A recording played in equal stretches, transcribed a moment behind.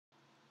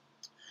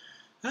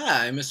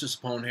Hi, Mr.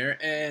 Sapone here,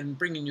 and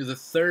bringing you the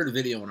third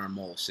video in our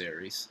mole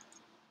series.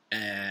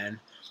 And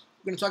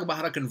we're going to talk about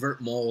how to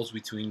convert moles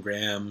between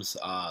grams,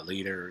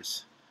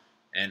 liters,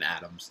 and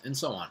atoms, and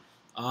so on.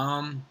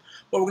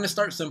 But we're going to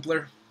start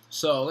simpler.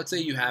 So let's say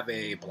you have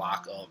a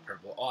block of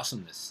purple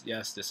awesomeness.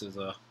 Yes, this is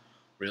a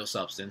real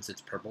substance.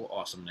 It's purple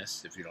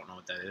awesomeness. If you don't know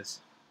what that is,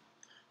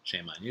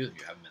 shame on you.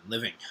 You haven't been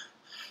living.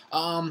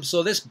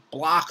 So this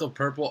block of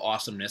purple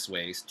awesomeness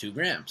weighs 2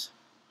 grams.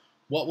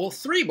 What will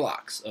 3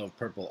 blocks of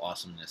purple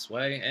awesomeness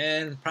weigh?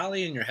 And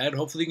probably in your head,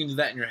 hopefully you can do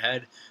that in your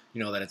head,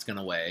 you know that it's going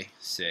to weigh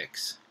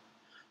 6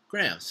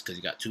 grams because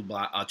you got 2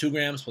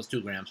 grams plus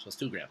 2 grams plus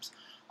 2 grams.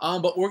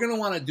 But we're going to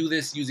want to do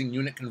this using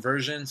unit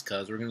conversions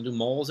because we're going to do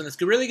moles, and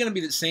it's really going to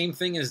be the same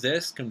thing as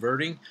this,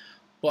 converting,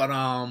 but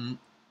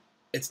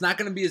it's not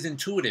going to be as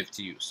intuitive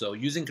to you. So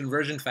using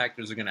conversion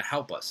factors are going to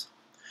help us.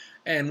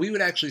 And we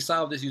would actually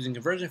solve this using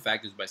conversion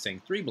factors by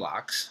saying 3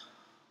 blocks.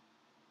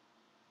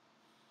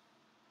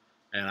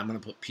 And I'm going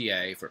to put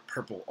PA for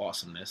purple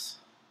awesomeness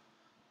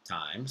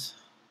times,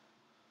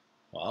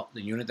 well,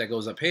 the unit that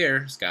goes up here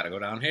has got to go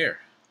down here.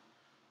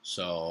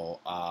 So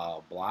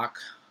block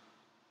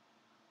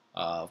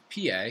of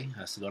PA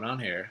has to go down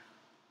here.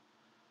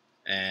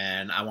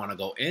 And I want to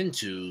go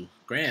into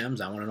grams.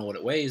 I want to know what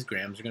it weighs.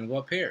 Grams are going to go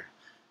up here.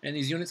 And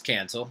these units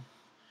cancel.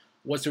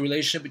 What's the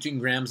relationship between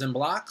grams and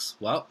blocks?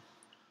 Well,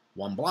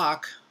 1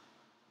 block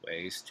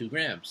weighs 2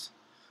 grams.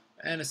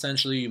 And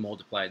essentially you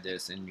multiply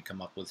this and you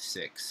come up with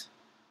 6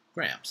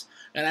 grams.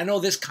 And I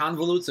know this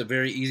convolutes a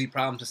very easy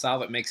problem to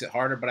solve. It makes it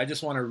harder, but I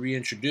just want to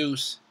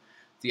reintroduce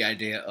the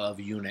idea of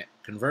unit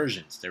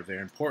conversions. They're very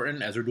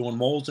important as we're doing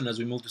moles and as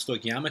we move to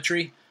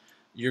stoichiometry.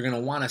 You're going to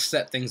want to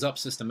set things up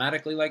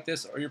systematically like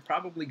this, or you're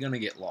probably going to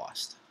get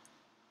lost.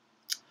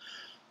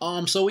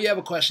 So we have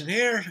a question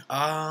here.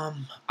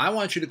 I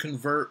want you to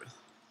convert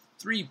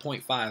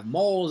 3.5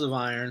 moles of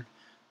iron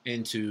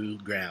into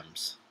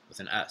grams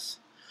with an S.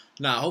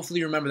 Now,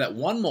 hopefully you remember that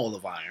 1 mole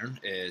of iron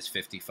is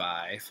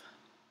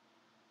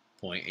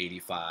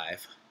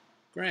 55.85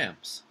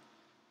 grams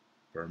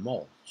per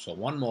mole. So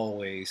 1 mole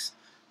weighs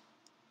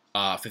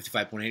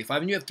 55.85,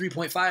 and you have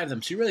 3.5 of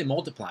them, so you really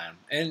multiply them.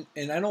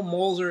 And I know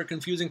moles are a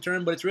confusing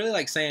term, but it's really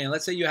like saying,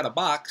 let's say you had a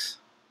box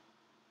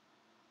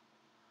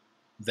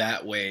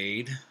that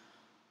weighed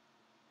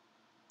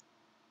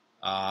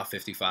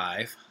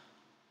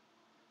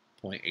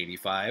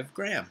 55.85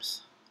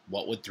 grams.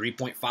 What would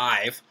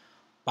 3.5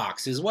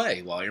 boxes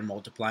weigh? Well, you're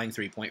multiplying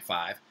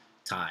 3.5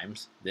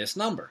 times this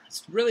number.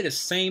 It's really the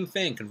same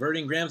thing.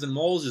 Converting grams and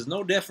moles is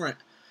no different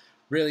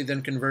really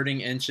than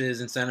converting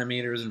inches and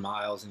centimeters and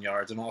miles and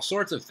yards and all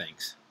sorts of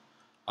things.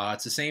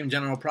 It's the same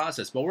general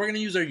process, but we're going to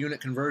use our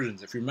unit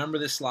conversions. If you remember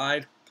this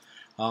slide,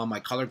 I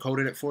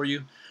color-coded it for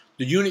you.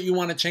 The unit you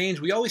want to change,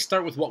 we always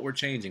start with what we're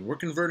changing. We're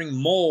converting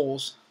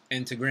moles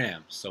into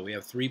grams. So we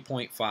have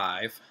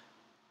 3.5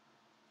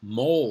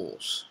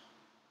 moles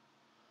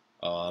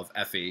of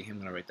Fe. I'm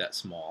going to write that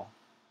small.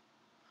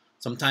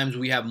 Sometimes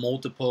we have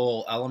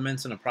multiple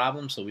elements in a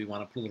problem, so we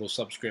want to put a little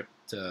subscript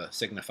to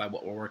signify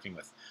what we're working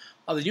with.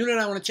 The unit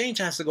I want to change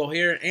has to go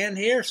here and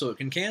here so it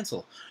can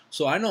cancel.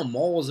 So I know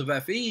moles of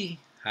Fe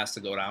has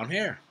to go down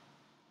here.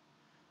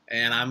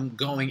 And I'm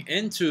going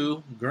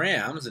into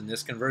grams, and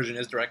this conversion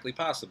is directly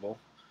possible.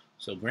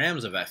 So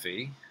grams of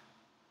Fe.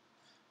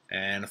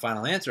 And the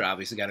final answer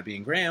obviously got to be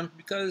in grams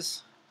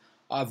because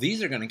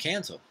these are going to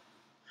cancel.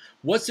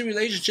 What's the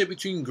relationship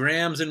between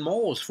grams and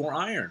moles for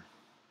iron?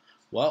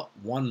 Well,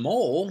 1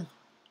 mole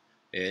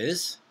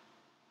is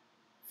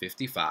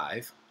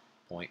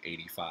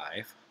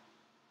 55.85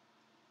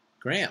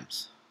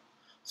 grams.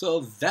 So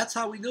that's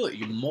how we do it.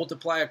 You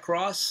multiply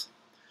across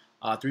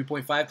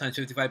 3.5 times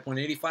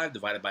 55.85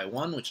 divided by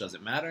 1, which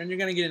doesn't matter, and you're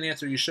going to get an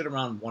answer you should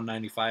around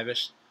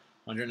 195-ish,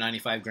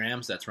 195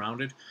 grams, that's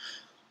rounded.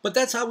 But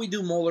that's how we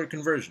do molar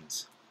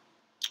conversions.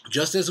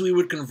 Just as we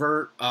would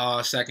convert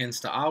seconds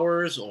to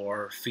hours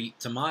or feet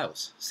to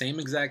miles. Same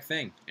exact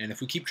thing. And if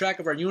we keep track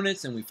of our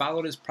units and we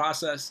follow this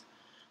process,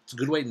 it's a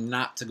good way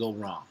not to go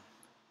wrong.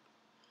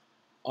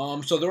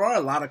 So there are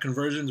a lot of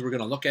conversions we're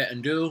going to look at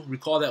and do.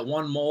 Recall that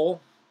 1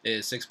 mole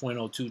is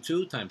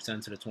 6.022 times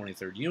 10 to the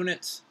 23rd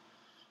units.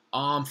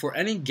 For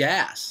any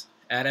gas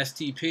at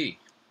STP,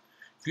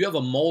 if you have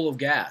a mole of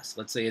gas,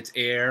 let's say it's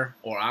air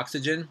or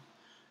oxygen,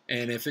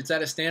 and if it's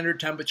at a standard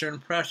temperature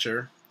and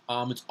pressure,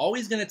 it's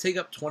always going to take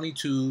up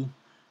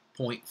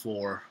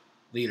 22.4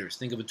 liters.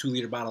 Think of a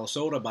 2-liter bottle of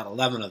soda, about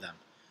 11 of them.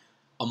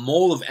 A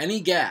mole of any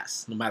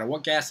gas, no matter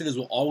what gas it is,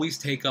 will always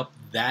take up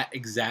that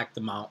exact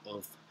amount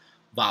of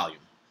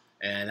volume.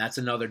 And that's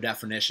another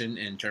definition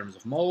in terms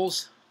of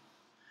moles.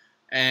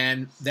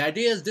 And the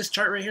idea is this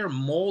chart right here,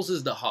 moles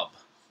is the hub.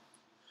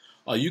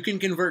 You can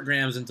convert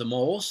grams into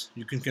moles.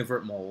 You can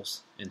convert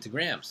moles into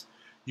grams.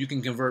 You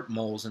can convert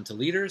moles into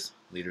liters,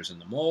 liters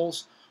into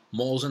moles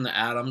into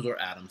atoms, or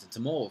atoms into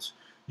moles.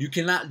 You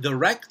cannot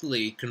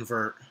directly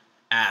convert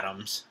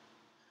atoms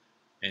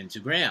into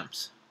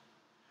grams.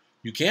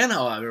 You can,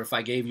 however, if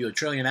I gave you a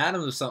trillion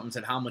atoms of something and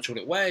said how much would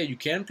it weigh, you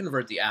can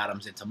convert the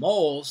atoms into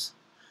moles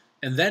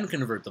and then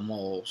convert the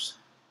moles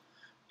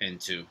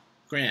into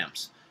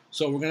grams.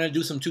 So we're going to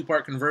do some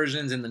two-part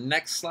conversions in the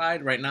next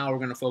slide. Right now we're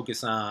going to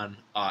focus on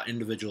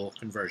individual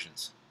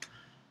conversions.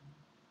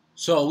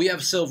 So we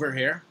have silver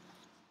here,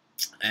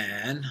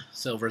 and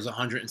silver is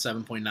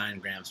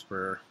 107.9 grams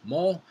per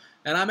mole.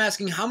 And I'm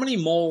asking how many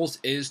moles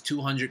is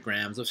 200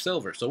 grams of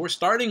silver? So we're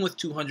starting with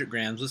 200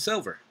 grams of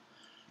silver.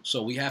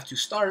 So we have to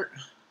start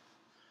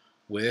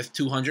with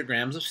 200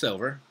 grams of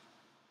silver.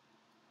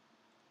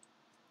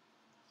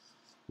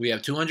 We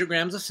have 200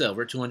 grams of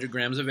silver, 200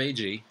 grams of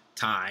Ag,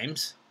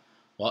 times,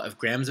 well, if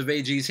grams of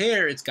Ag is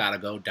here, it's got to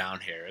go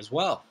down here as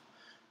well.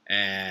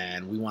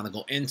 And we want to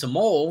go into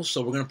moles,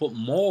 so we're going to put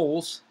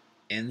moles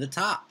in the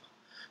top.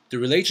 The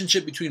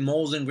relationship between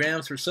moles and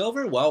grams for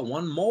silver, well,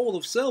 1 mole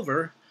of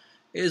silver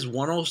is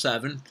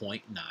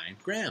 107.9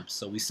 grams.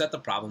 So we set the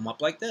problem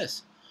up like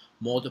this.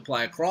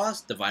 Multiply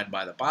across, divide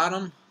by the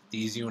bottom.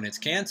 These units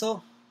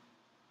cancel.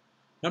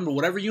 Remember,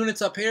 whatever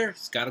unit's up here,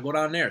 it's got to go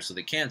down there, so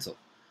they cancel.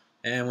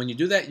 And when you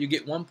do that, you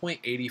get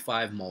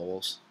 1.85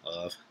 moles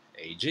of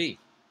Ag.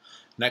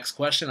 Next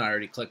question I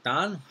already clicked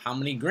on. How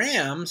many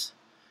grams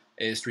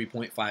is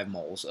 3.5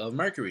 moles of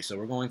mercury? So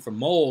we're going from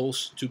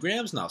moles to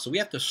grams now. So we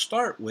have to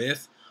start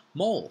with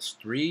moles.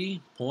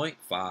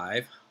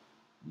 3.5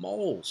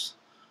 moles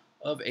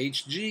of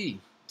Hg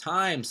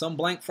times some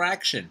blank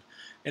fraction.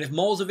 And if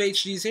moles of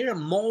Hg is here,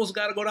 moles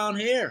got to go down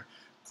here.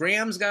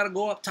 Grams got to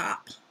go up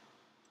top.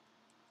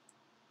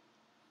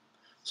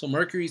 So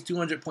mercury is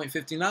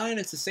 200.59.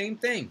 It's the same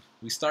thing.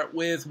 We start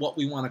with what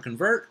we want to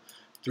convert,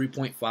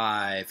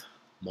 3.5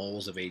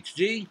 moles of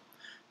Hg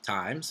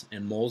times,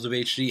 and moles of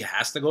Hg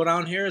has to go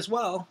down here as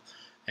well.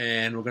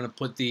 And we're going to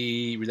put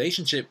the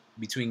relationship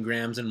between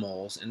grams and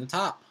moles in the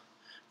top.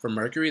 For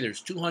mercury,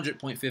 there's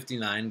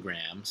 200.59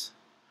 grams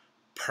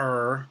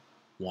per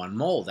 1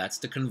 mole. That's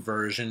the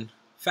conversion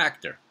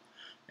factor.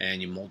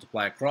 And you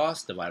multiply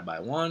across, divide by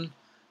 1.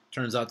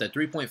 Turns out that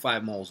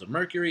 3.5 moles of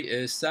mercury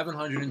is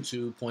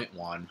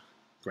 702.1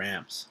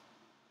 grams.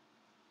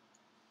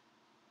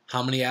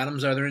 How many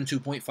atoms are there in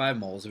 2.5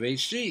 moles of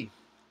Hg?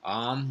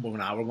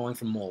 Now we're going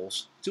from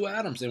moles to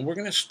atoms, and we're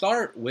going to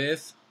start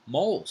with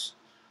moles.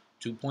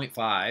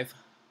 2.5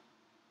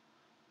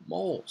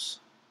 moles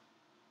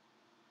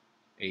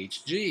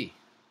Hg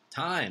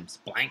times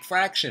blank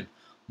fraction.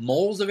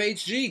 Moles of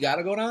Hg got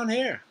to go down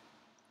here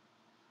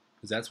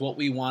because that's what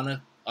we want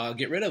to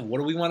get rid of. What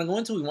do we want to go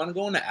into? We want to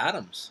go into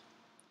atoms.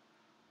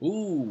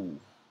 Ooh.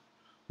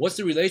 What's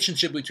the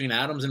relationship between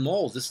atoms and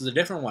moles? This is a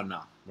different one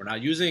now. We're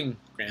not using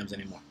grams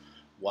anymore.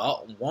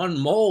 Well, 1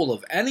 mole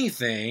of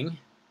anything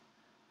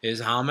is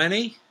how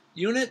many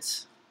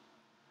units?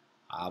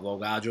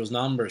 Avogadro's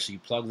number. So you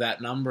plug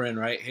that number in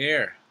right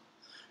here.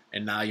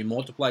 And now you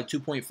multiply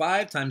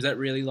 2.5 times that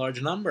really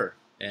large number.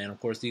 And of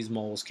course these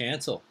moles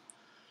cancel.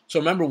 So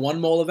remember, 1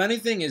 mole of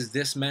anything is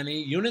this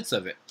many units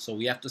of it. So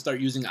we have to start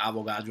using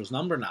Avogadro's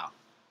number now.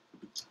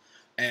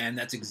 And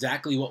that's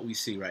exactly what we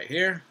see right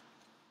here.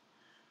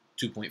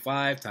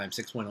 2.5 times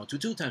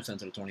 6.022 times 10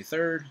 to the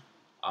 23rd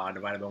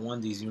divided by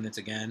 1. These units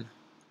again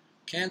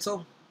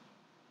cancel.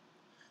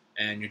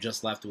 And you're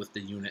just left with the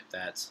unit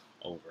that's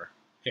over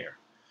here.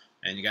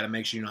 And you got to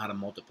make sure you know how to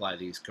multiply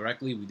these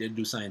correctly. We did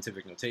do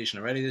scientific notation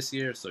already this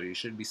year, so you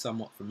should be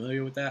somewhat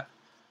familiar with that.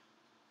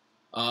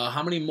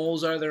 How many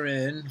moles are there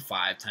in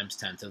 5 times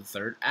 10 to the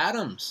 3rd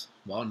atoms?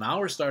 Well, now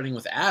we're starting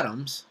with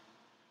atoms,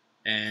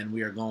 and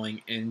we are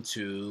going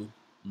into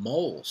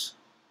moles.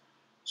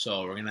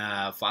 So we're going to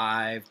have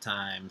 5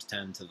 times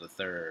 10 to the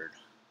 3rd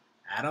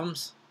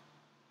atoms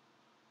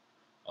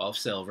of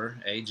silver,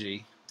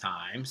 Ag,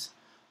 times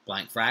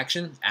blank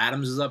fraction.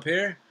 Atoms is up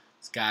here.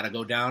 It's got to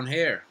go down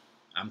here.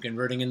 I'm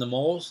converting into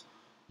moles.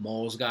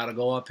 Moles got to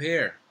go up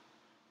here.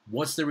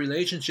 What's the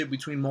relationship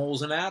between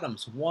moles and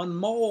atoms? 1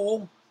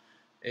 mole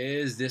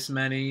is this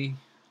many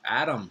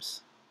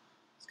atoms.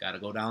 It's got to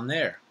go down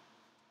there.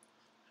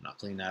 And I'll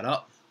clean that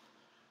up.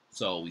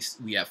 So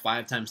we have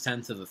 5 times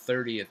 10 to the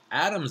 30th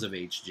atoms of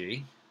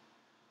Hg,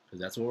 because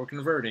that's what we're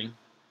converting,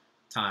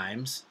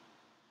 times,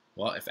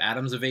 well, if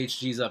atoms of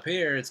Hg is up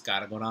here, it's got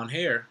to go down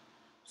here,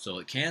 so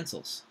it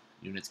cancels.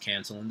 Units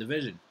cancel in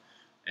division.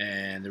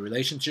 And the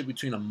relationship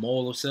between a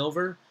mole of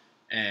silver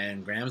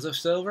and grams of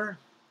silver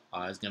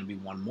is going to be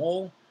 1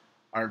 mole.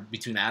 Or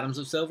between atoms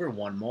of silver,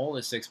 1 mole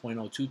is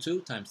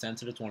 6.022 times 10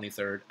 to the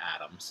 23rd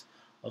atoms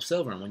of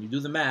silver. And when you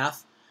do the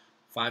math,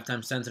 5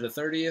 times 10 to the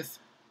 30th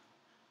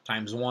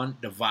times 1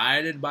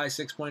 divided by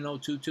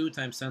 6.022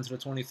 times 10 to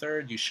the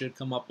 23rd, you should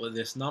come up with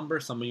this number.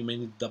 Some of you may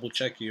need to double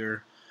check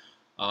your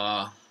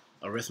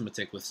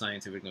arithmetic with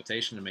scientific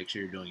notation to make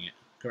sure you're doing it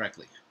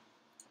correctly.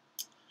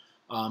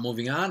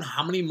 Moving on,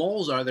 how many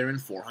moles are there in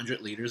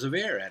 400 liters of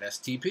air at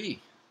STP?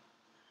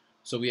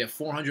 So we have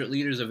 400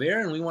 liters of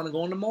air, and we want to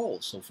go into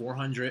moles. So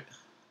 400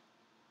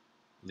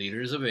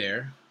 liters of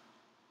air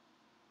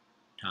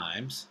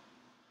times,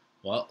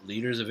 well,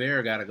 liters of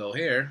air got to go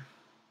here.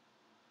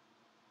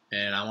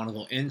 And I want to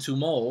go into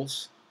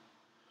moles.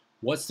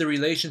 What's the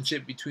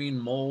relationship between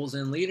moles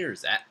and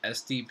liters at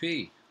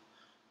STP?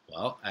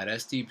 Well, at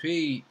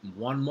STP,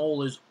 1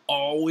 mole is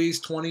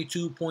always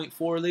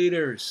 22.4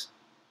 liters.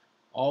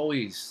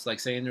 Always like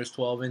saying there's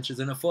 12 inches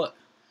in a foot.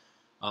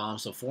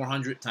 So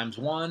 400 times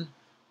 1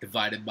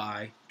 divided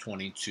by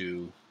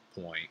 22.4.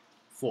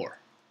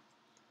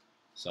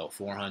 So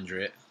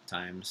 400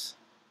 times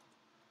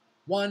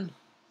 1,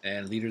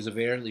 and liters of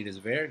air,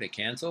 they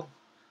cancel.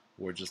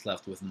 We're just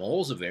left with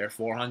moles of air.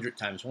 400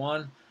 times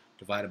 1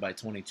 divided by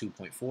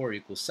 22.4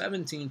 equals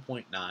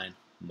 17.9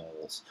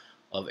 moles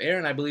of air.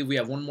 And I believe we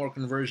have one more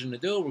conversion to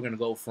do. We're going to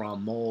go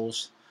from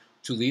moles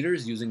to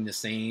liters using the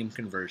same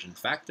conversion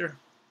factor.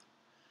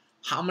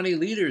 How many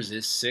liters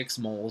is 6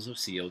 moles of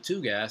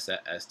CO2 gas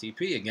at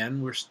STP?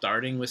 Again, we're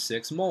starting with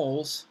 6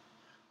 moles.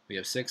 We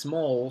have 6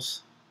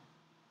 moles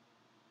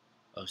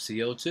of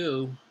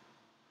CO2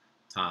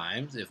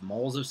 times, if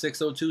moles of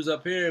 6O2 is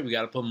up here, we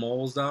got to put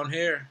moles down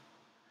here.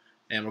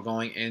 And we're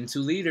going into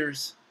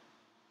liters.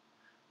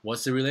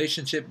 What's the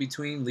relationship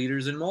between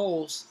liters and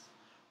moles?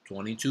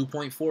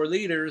 22.4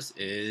 liters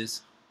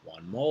is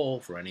 1 mole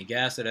for any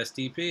gas at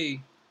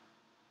STP.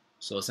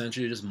 So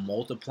essentially just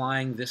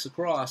multiplying this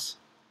across.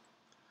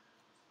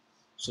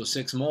 So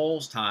 6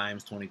 moles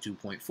times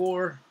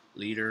 22.4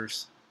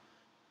 liters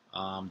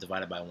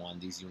divided by 1.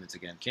 These units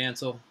again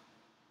cancel.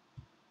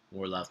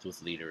 We're left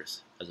with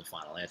liters as a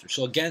final answer.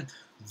 So again,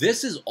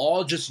 this is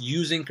all just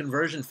using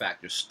conversion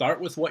factors.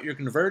 Start with what you're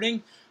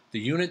converting. The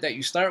unit that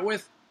you start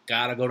with,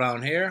 gotta go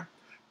down here.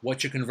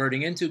 What you're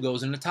converting into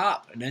goes in the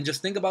top. And then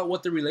just think about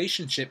what the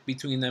relationship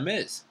between them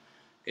is.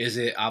 Is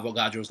it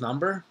Avogadro's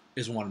number?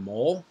 Is 1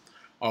 mole?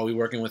 Are we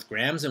working with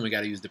grams and we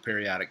gotta use the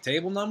periodic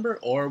table number?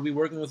 Or are we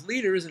working with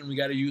liters and we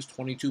gotta use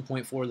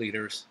 22.4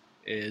 liters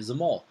is a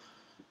mole?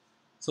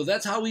 So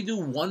that's how we do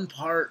 1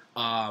 part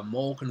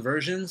mole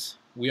conversions.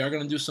 We are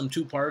going to do some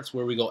 2 parts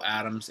where we go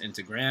atoms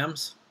into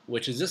grams,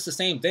 which is just the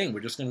same thing. We're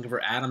just going to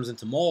convert atoms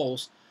into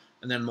moles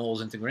and then moles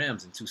into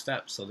grams in 2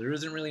 steps. So there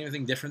isn't really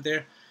anything different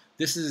there.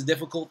 This is as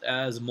difficult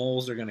as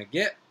moles are going to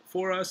get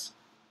for us.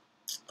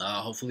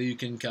 Hopefully you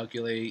can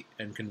calculate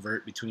and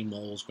convert between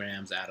moles,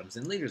 grams, atoms,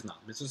 and liters now.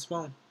 Mr.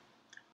 Spohn.